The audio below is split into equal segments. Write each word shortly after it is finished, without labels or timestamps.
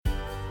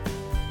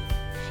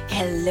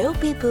Hello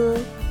people!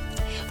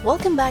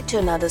 Welcome back to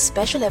another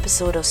special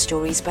episode of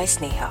Stories by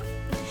Sneha.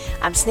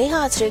 I'm Sneha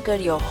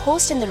Achrekar, your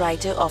host and the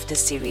writer of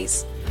this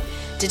series.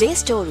 Today's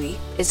story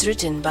is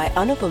written by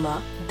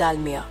Anupama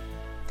Dalmia.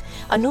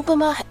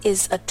 Anupama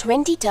is a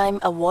 20-time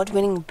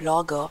award-winning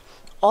blogger,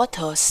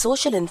 author,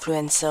 social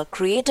influencer,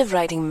 creative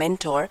writing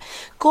mentor,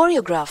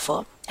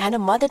 choreographer, and a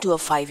mother to a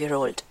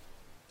 5-year-old.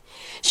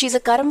 She's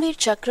a Karamveer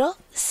Chakra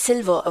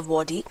Silver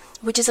Awardee,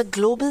 which is a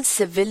global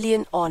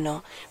civilian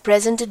honor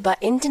presented by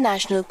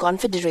International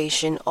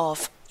Confederation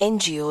of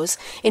NGOs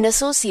in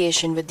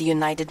association with the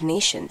United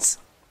Nations.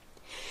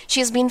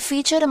 She has been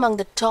featured among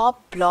the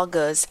top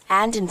bloggers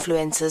and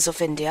influencers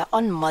of India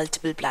on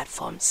multiple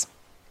platforms.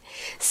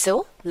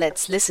 So,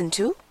 let's listen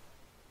to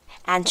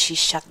And She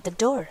Shut the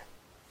Door.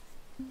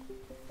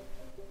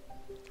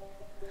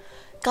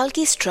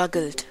 Kalki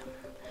struggled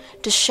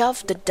to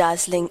shove the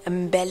dazzling,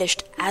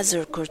 embellished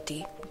azure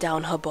kurti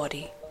down her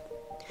body.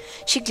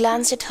 She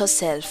glanced at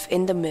herself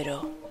in the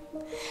mirror.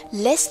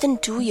 Less than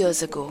 2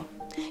 years ago,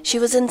 she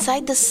was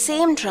inside the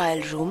same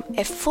trial room,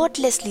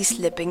 effortlessly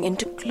slipping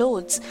into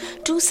clothes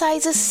 2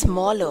 sizes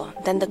smaller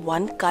than the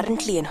one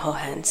currently in her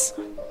hands.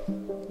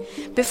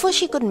 Before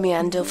she could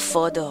meander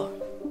further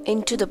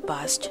into the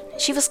past,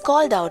 she was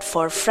called out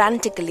for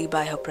frantically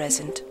by her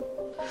present.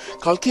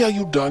 Kalki, are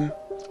you done?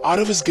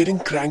 Arav is getting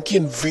cranky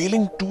and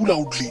wailing too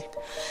loudly.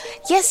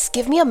 Yes,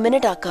 give me a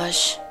minute,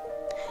 Akash.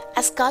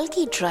 As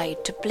Kalki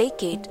tried to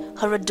placate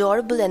her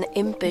adorable and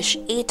impish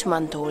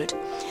 8-month-old,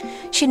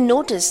 she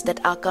noticed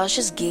that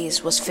Akash's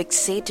gaze was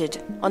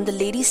fixated on the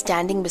lady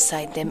standing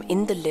beside them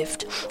in the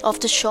lift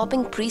of the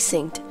shopping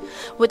precinct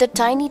with a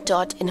tiny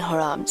tot in her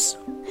arms,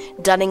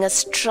 donning a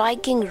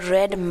striking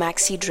red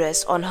maxi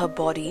dress on her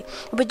body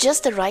with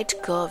just the right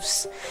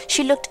curves.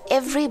 She looked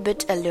every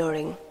bit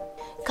alluring.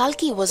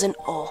 Kalki was in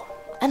awe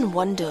and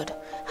wondered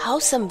how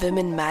some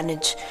women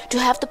manage to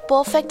have the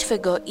perfect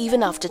figure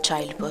even after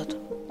childbirth.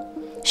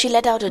 She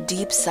let out a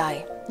deep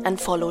sigh and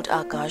followed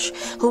Akash,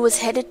 who was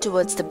headed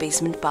towards the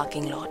basement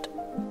parking lot.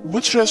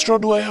 Which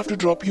restaurant do I have to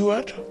drop you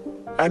at?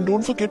 And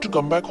don't forget to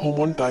come back home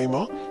on time,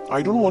 huh?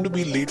 I don't want to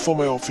be late for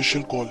my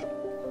official call.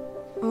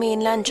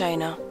 Mainland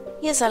China.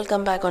 Yes, I'll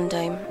come back on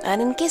time. And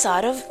in case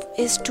Arav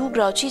is too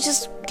grouchy,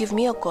 just give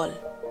me a call.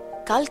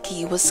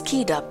 Kalki was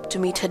skied up to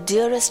meet her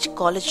dearest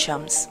college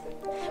chums,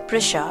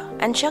 Prisha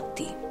and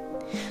Shakti.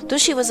 Though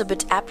she was a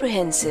bit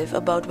apprehensive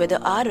about whether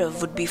Arav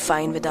would be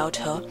fine without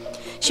her,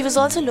 she was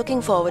also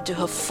looking forward to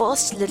her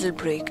first little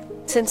break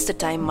since the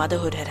time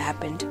motherhood had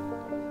happened.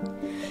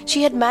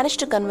 She had managed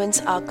to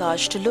convince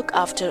Akash to look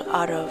after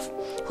Arav,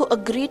 who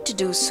agreed to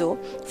do so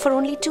for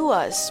only 2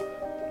 hours,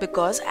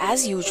 because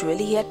as usual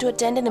he had to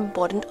attend an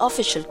important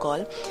official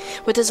call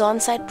with his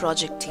on-site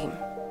project team.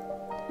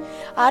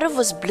 Arav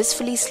was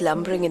blissfully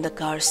slumbering in the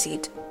car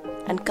seat,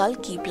 and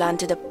Kalki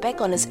planted a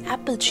peck on his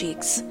apple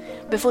cheeks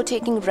before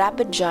taking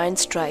rapid giant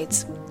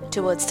strides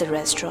towards the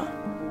restaurant.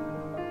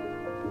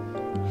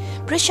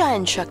 Prisha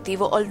and Shakti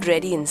were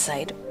already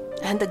inside,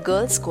 and the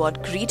girl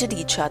squad greeted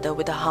each other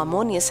with a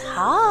harmonious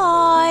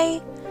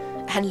 "Hi!"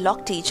 and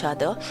locked each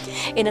other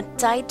in a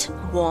tight,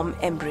 warm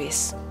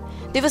embrace.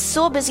 They were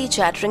so busy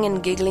chattering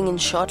and giggling and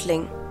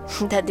chortling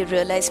that they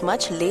realized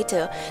much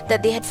later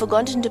that they had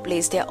forgotten to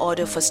place their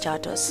order for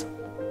starters.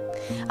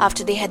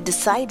 After they had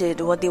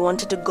decided what they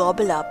wanted to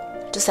gobble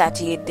up to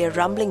satiate their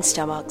rumbling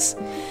stomachs,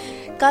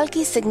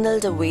 Kalki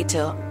signaled a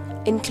waiter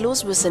in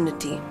close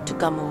vicinity to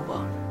come over.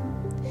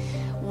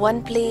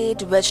 1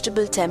 plate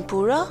vegetable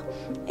tempura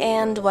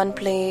and 1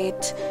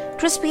 plate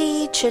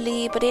crispy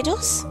chili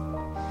potatoes.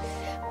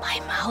 My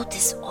mouth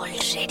is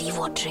already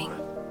watering,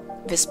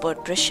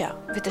 whispered Prisha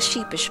with a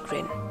sheepish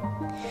grin.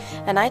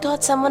 And I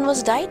thought someone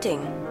was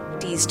dieting,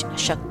 teased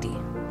Shakti.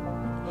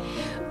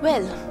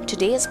 Well,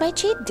 today is my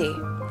cheat day,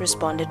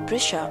 responded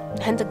Prisha,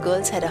 and the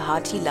girls had a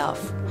hearty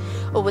laugh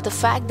over the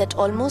fact that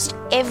almost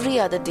every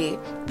other day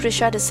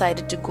Prisha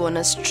decided to go on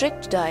a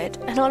strict diet,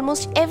 and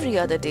almost every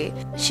other day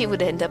she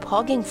would end up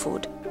hogging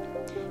food.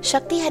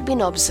 Shakti had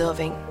been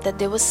observing that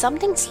there was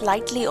something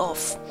slightly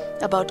off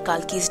about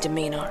Kalki's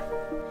demeanor.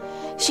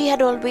 She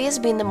had always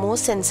been the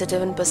most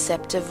sensitive and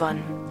perceptive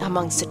one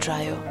amongst the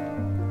trio.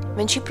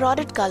 When she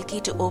prodded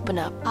Kalki to open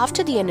up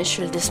after the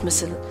initial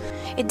dismissal,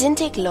 it didn't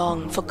take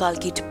long for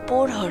Kalki to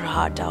pour her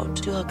heart out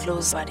to her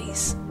close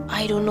buddies.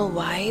 I don't know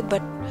why,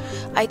 but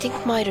I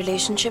think my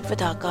relationship with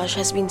Akash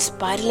has been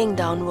spiraling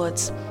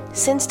downwards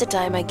since the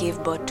time I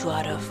gave birth to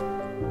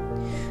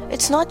Arav.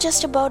 It's not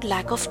just about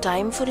lack of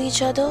time for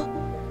each other.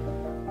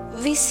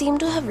 We seem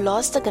to have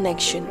lost the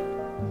connection,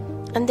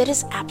 and there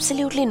is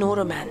absolutely no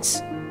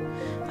romance.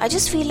 I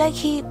just feel like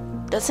he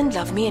doesn't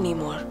love me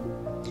anymore.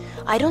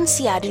 I don't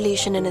see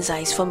adulation in his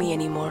eyes for me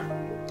anymore.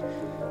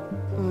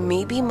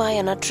 Maybe my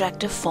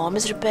unattractive form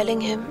is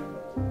repelling him.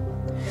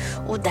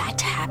 Oh,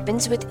 that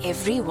happens with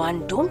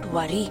everyone. Don't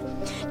worry.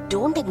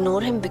 Don't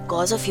ignore him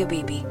because of your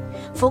baby.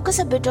 Focus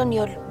a bit on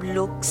your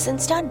looks and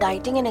start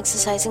dieting and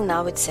exercising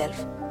now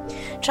itself.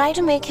 Try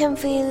to make him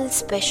feel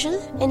special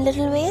in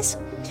little ways.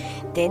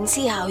 Then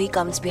see how he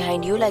comes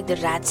behind you like the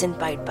rats in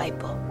Pied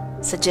Piper,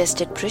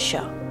 suggested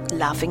Prisha,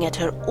 laughing at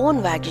her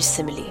own waggish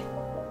simile.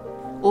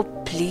 "Oh,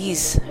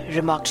 please,"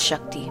 remarked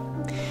Shakti,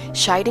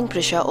 chiding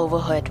Prisha over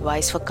her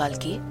advice for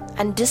Kalki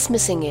and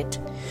dismissing it.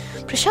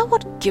 "Prisha,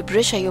 what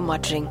gibberish are you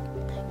muttering?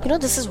 You know,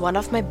 this is one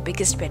of my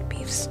biggest pet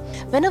peeves.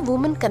 When a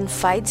woman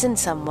confides in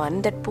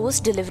someone that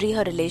post-delivery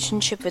her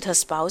relationship with her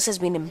spouse has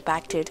been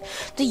impacted,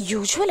 the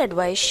usual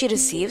advice she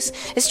receives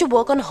is to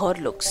work on her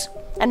looks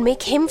and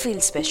make him feel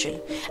special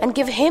and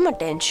give him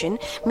attention,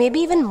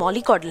 maybe even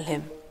mollycoddle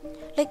him.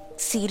 Like,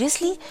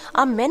 seriously,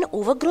 are men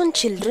overgrown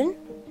children?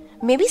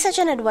 Maybe such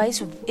an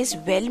advice is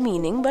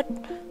well-meaning, but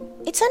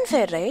it's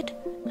unfair, right?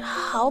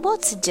 How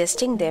about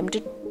suggesting them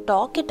to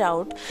talk it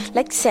out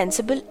like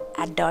sensible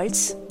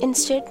adults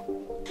instead?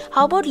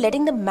 How about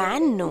letting the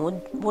man know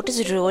what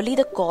is really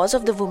the cause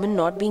of the woman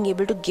not being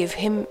able to give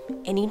him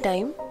any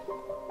time?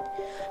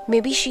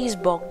 Maybe she is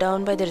bogged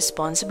down by the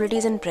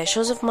responsibilities and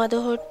pressures of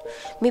motherhood.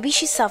 Maybe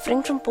she's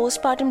suffering from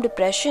postpartum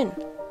depression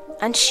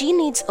and she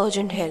needs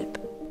urgent help.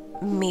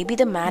 Maybe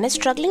the man is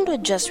struggling to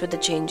adjust with the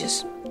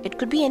changes. It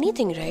could be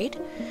anything, right?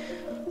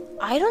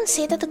 I don't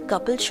say that the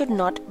couple should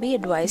not be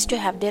advised to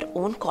have their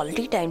own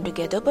quality time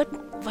together, but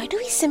why do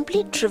we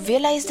simply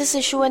trivialize this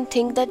issue and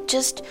think that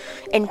just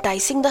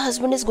enticing the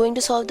husband is going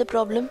to solve the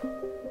problem?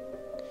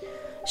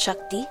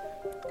 Shakti,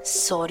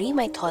 sorry,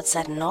 my thoughts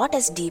are not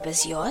as deep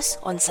as yours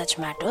on such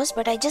matters,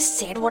 but I just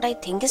said what I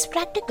think is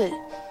practical,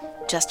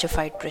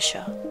 justified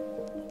Prisha.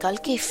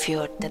 Kalki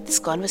feared that this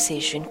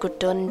conversation could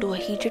turn into a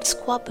heated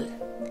squabble.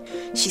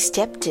 She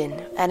stepped in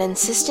and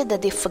insisted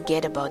that they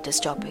forget about this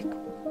topic,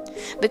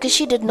 because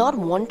she did not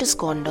want to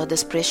squander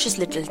this precious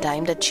little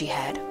time that she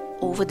had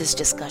over this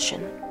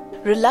discussion.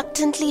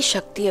 Reluctantly,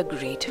 Shakti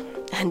agreed,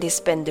 and they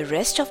spent the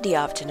rest of the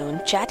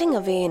afternoon chatting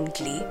away in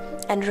glee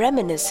and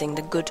reminiscing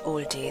the good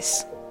old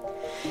days.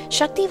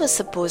 Shakti was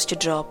supposed to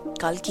drop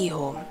Kalki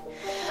home,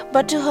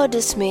 but to her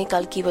dismay,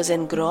 Kalki was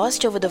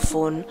engrossed over the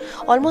phone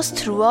almost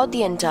throughout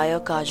the entire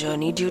car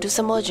journey due to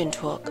some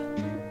urgent work.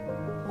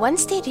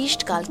 Once they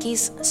reached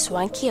Kalki's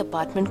swanky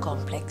apartment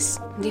complex,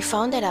 they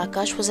found that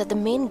Akash was at the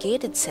main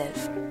gate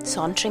itself,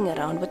 sauntering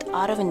around with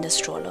Aravind the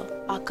stroller.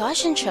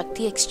 Akash and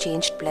Shakti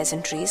exchanged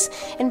pleasantries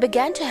and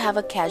began to have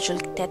a casual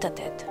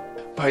tete-a-tete.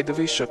 By the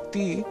way,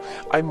 Shakti,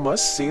 I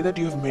must say that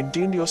you have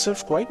maintained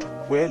yourself quite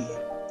well,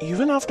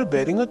 even after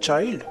bearing a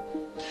child.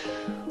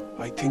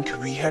 I think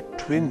we had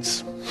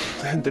twins,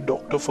 and the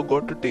doctor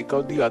forgot to take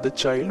out the other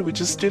child,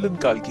 which is still in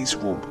Kalki's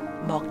womb,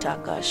 mocked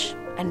Akash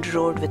and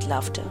roared with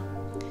laughter.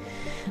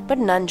 But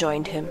none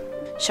joined him.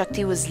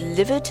 Shakti was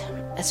livid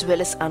as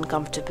well as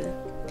uncomfortable.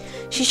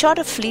 She shot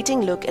a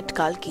fleeting look at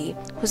Kalki,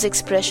 whose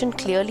expression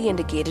clearly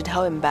indicated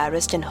how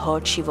embarrassed and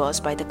hurt she was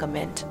by the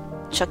comment.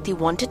 Shakti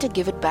wanted to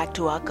give it back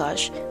to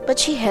Akash, but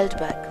she held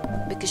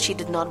back because she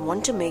did not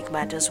want to make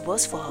matters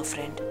worse for her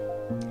friend.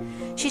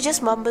 She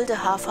just mumbled a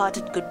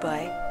half-hearted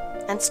goodbye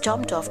and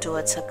stomped off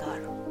towards her car.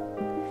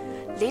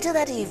 Later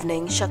that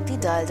evening, Shakti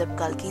dialed up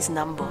Kalki's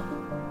number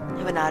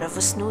when Arav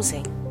was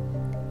snoozing.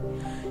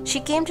 She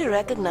came to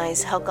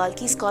recognize how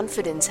Kalki's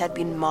confidence had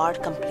been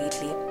marred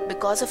completely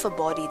because of a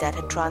body that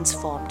had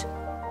transformed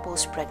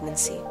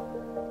post-pregnancy.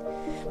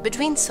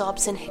 Between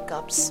sobs and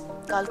hiccups,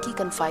 Kalki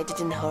confided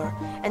in her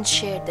and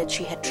shared that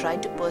she had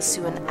tried to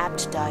pursue an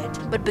apt diet,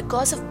 but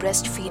because of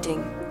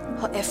breastfeeding,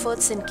 her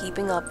efforts in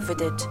keeping up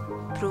with it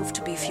proved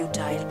to be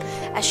futile,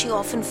 as she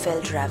often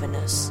felt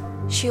ravenous.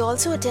 She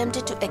also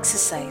attempted to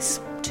exercise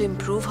to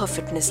improve her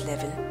fitness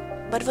level,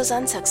 but was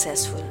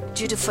unsuccessful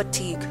due to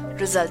fatigue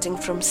resulting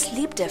from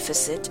sleep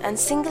deficit and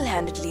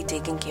single-handedly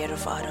taking care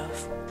of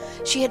Arav.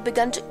 She had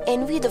begun to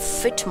envy the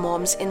fit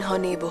moms in her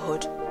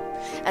neighborhood,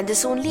 and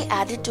this only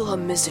added to her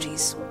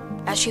miseries,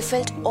 as she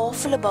felt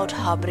awful about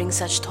harboring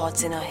such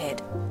thoughts in her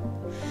head.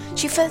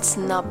 She felt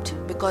snubbed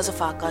because of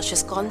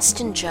Akash's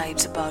constant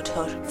jibes about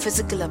her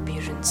physical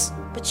appearance,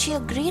 but she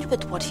agreed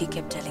with what he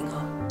kept telling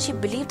her. She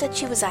believed that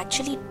she was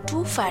actually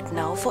too fat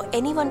now for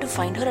anyone to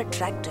find her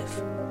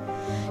attractive.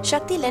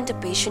 Shakti lent a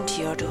patient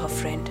ear to her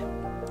friend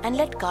and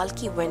let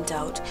Kalki vent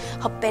out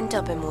her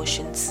pent-up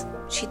emotions.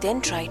 She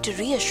then tried to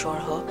reassure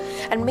her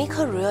and make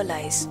her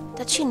realize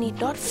that she need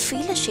not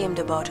feel ashamed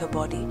about her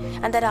body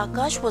and that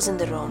Akash was in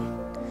the wrong.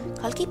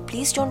 Kalki,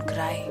 please don't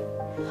cry.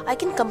 I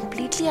can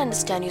completely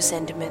understand your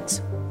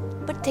sentiments.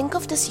 But think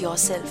of this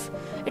yourself.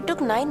 It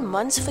took 9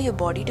 months for your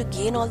body to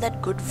gain all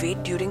that good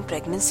weight during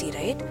pregnancy,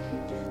 right?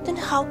 Then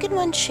how can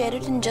one share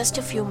it in just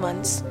a few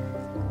months?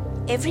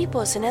 Every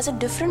person has a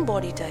different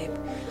body type.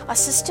 Our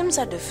systems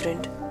are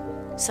different.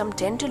 Some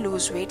tend to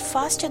lose weight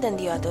faster than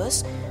the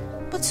others.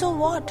 But so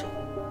what?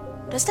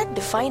 Does that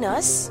define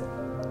us?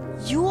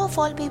 You of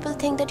all people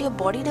think that your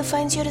body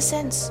defines your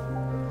essence.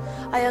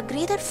 I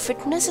agree that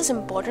fitness is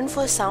important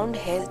for sound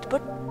health,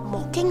 but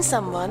mocking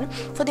someone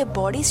for their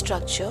body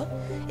structure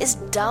is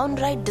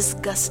downright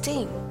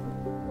disgusting.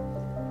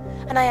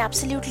 And I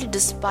absolutely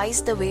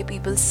despise the way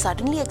people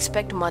suddenly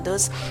expect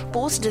mothers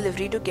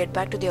post-delivery to get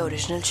back to their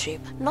original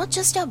shape. Not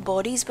just our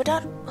bodies, but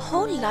our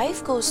whole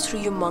life goes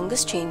through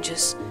humongous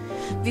changes.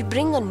 We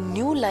bring a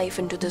new life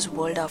into this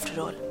world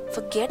after all.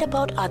 Forget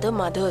about other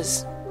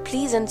mothers,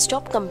 please, and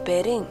stop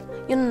comparing.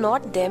 You're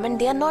not them and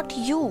they are not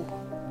you.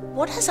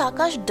 What has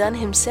Akash done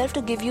himself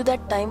to give you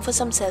that time for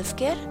some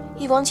self-care?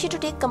 He wants you to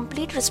take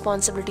complete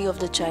responsibility of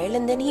the child,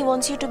 and then he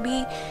wants you to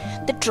be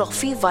the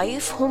trophy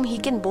wife whom he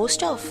can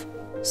boast of.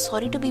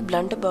 Sorry to be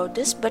blunt about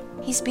this, but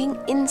he's being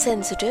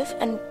insensitive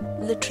and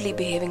literally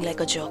behaving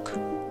like a joke.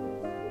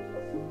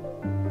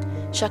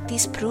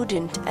 Shakti's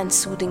prudent and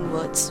soothing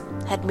words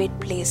had made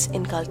place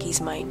in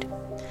Kalki's mind.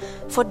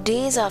 For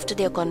days after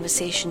their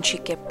conversation, she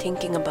kept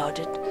thinking about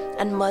it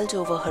and mulled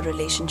over her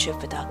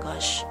relationship with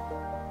Akash.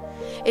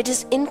 It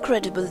is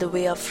incredible the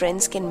way our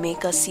friends can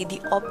make us see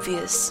the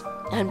obvious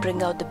and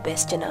bring out the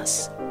best in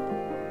us.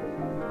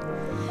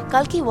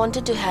 Kalki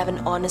wanted to have an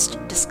honest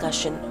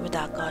discussion with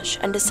Akash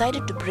and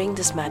decided to bring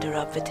this matter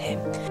up with him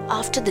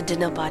after the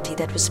dinner party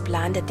that was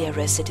planned at their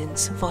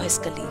residence for his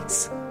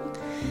colleagues.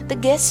 The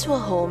guests were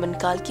home and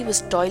Kalki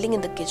was toiling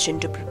in the kitchen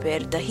to prepare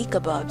dahi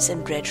kebabs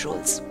and bread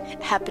rolls,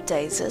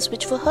 appetizers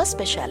which were her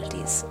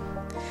specialities.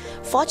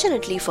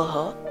 Fortunately for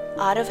her,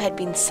 Arav had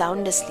been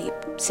sound asleep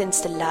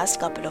since the last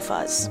couple of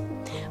hours,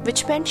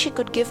 which meant she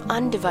could give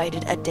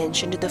undivided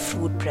attention to the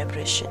food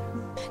preparation.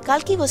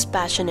 Kalki was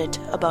passionate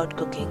about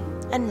cooking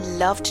and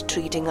loved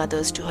treating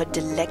others to her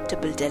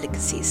delectable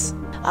delicacies.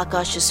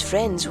 Akash's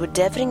friends were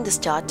devouring the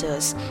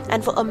starters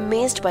and were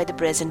amazed by the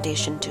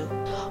presentation too.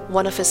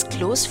 One of his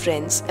close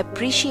friends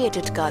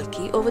appreciated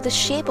Kalki over the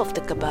shape of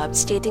the kebab,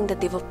 stating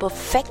that they were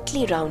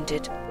perfectly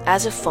rounded,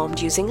 as if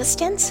formed using a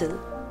stencil.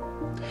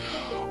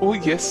 Oh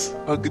yes,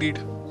 agreed.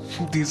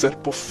 These are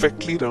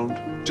perfectly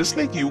round, just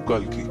like you,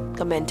 Kalki,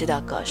 commented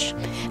Akash,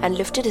 and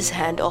lifted his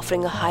hand,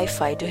 offering a high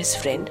five to his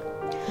friend,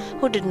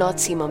 who did not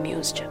seem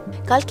amused.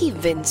 Kalki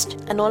winced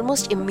and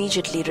almost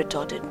immediately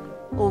retorted,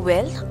 "Oh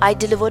well, I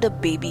delivered a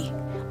baby.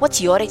 What's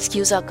your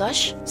excuse,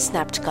 Akash?"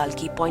 snapped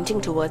Kalki,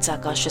 pointing towards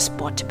Akash's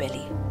pot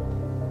belly.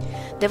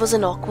 There was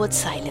an awkward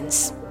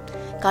silence.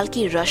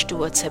 Kalki rushed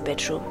towards her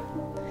bedroom.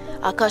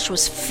 Akash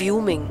was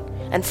fuming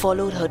and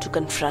followed her to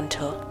confront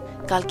her.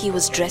 Kalki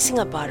was dressing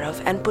up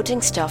Arav and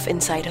putting stuff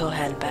inside her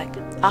handbag.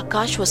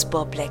 Akash was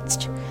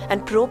perplexed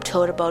and probed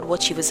her about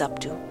what she was up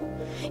to.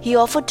 He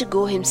offered to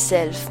go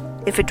himself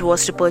if it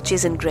was to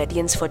purchase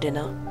ingredients for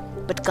dinner,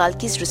 but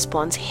Kalki's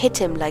response hit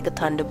him like a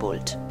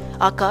thunderbolt.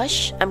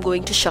 "Akash, I'm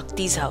going to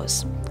Shakti's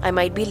house. I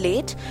might be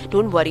late.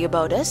 Don't worry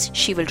about us.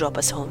 She will drop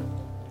us home."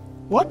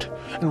 What?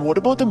 And what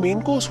about the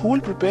main course? Who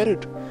will prepare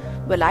it?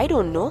 "Well, I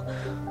don't know.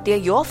 They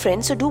are your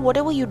friends, so do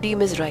whatever you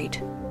deem is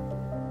right."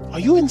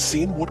 Are you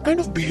insane? What kind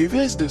of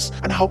behavior is this?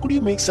 And how could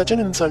you make such an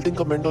insulting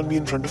comment on me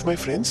in front of my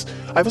friends?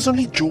 I was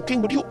only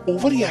joking, but you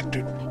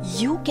overreacted.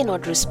 You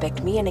cannot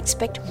respect me and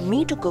expect me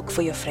to cook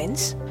for your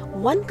friends.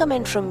 One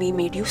comment from me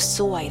made you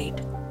so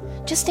irate.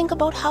 Just think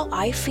about how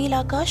I feel,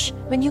 Akash,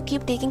 when you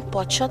keep taking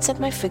potshots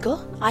at my figure.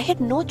 I had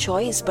no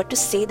choice but to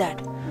say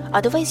that.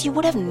 Otherwise, you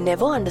would have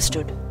never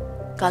understood.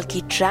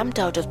 Kalki tramped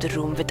out of the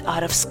room with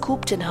Arav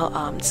scooped in her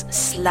arms,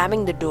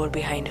 slamming the door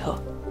behind her.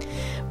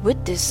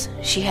 With this,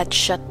 she had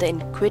shut the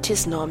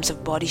iniquitous norms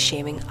of body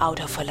shaming out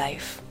of her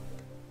life.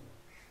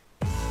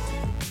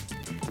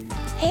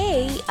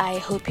 Hey, I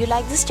hope you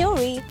like the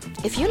story.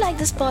 If you like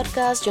this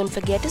podcast, don't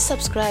forget to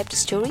subscribe to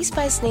Stories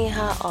by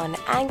Sneha on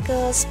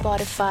Anchor,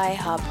 Spotify,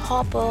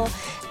 Hubhopper,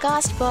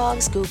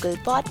 Castbox, Google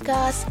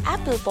Podcasts,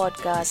 Apple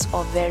Podcasts,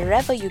 or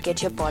wherever you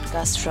get your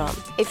podcasts from.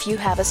 If you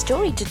have a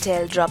story to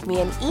tell, drop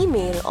me an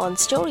email on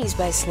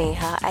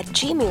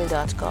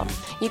storiesbysneha@gmail.com.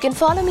 You can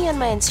follow me on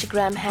my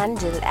Instagram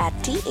handle at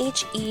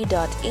the@agatist.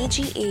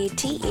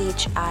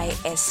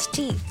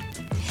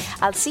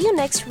 I'll see you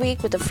next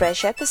week with a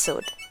fresh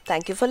episode.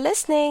 Thank you for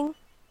listening.